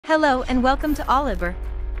Hello and welcome to Olibr.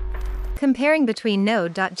 Comparing between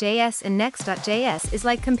Node.js and Next.js is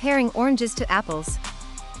like comparing oranges to apples.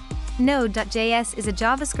 Node.js is a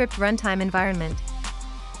JavaScript runtime environment.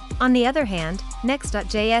 On the other hand,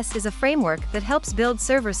 Next.js is a framework that helps build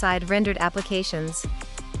server-side rendered applications.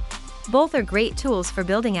 Both are great tools for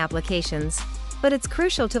building applications, but it's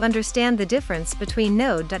crucial to understand the difference between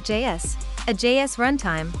Node.js, a JS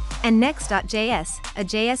runtime, and Next.js, a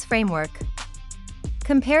JS framework.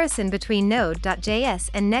 Comparison between Node.js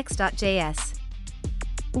and Next.js.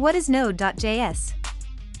 What is Node.js?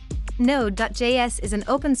 Node.js is an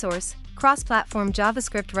open-source, cross-platform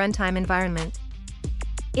JavaScript runtime environment.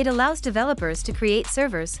 It allows developers to create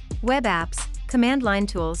servers, web apps, command-line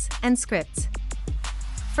tools, and scripts.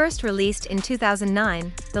 First released in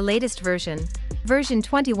 2009, the latest version, version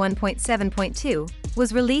 21.7.2,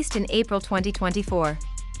 was released in April 2024.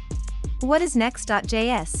 What is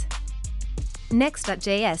Next.js?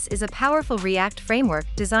 Next.js is a powerful React framework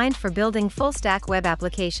designed for building full-stack web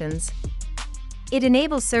applications. It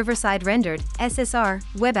enables server-side rendered (SSR)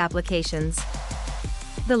 web applications.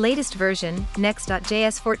 The latest version,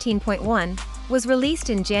 Next.js 14.1, was released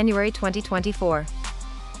in January 2024.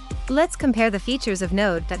 Let's compare the features of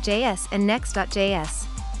Node.js and Next.js.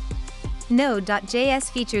 Node.js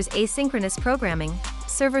features asynchronous programming,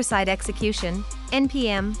 server-side execution,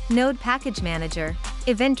 NPM, Node Package Manager,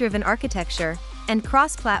 event-driven architecture, and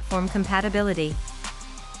cross-platform compatibility.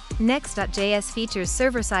 Next.js features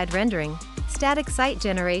server-side rendering, static site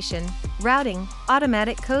generation, routing,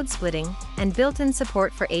 automatic code splitting, and built-in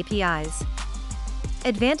support for APIs.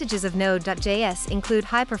 Advantages of Node.js include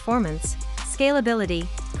high performance, scalability,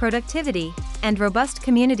 productivity, and robust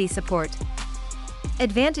community support.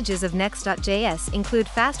 Advantages of Next.js include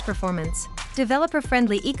fast performance,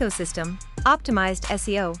 developer-friendly ecosystem, optimized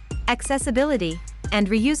SEO, accessibility, and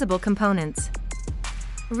reusable components.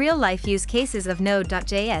 Real-life use cases of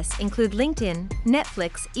Node.js include LinkedIn,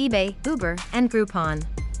 Netflix, eBay, Uber, and Groupon.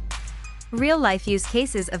 Real-life use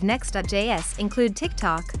cases of Next.js include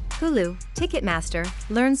TikTok, Hulu, Ticketmaster,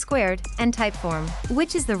 Learn Squared, and Typeform.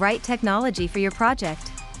 Which is the right technology for your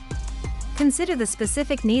project? Consider the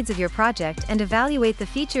specific needs of your project and evaluate the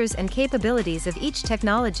features and capabilities of each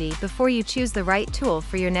technology before you choose the right tool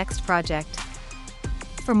for your next project.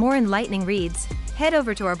 For more enlightening reads, head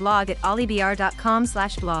over to our blog at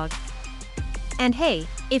olibr.com/blog. And hey,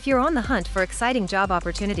 if you're on the hunt for exciting job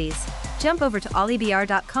opportunities, jump over to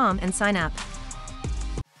olibr.com and sign up.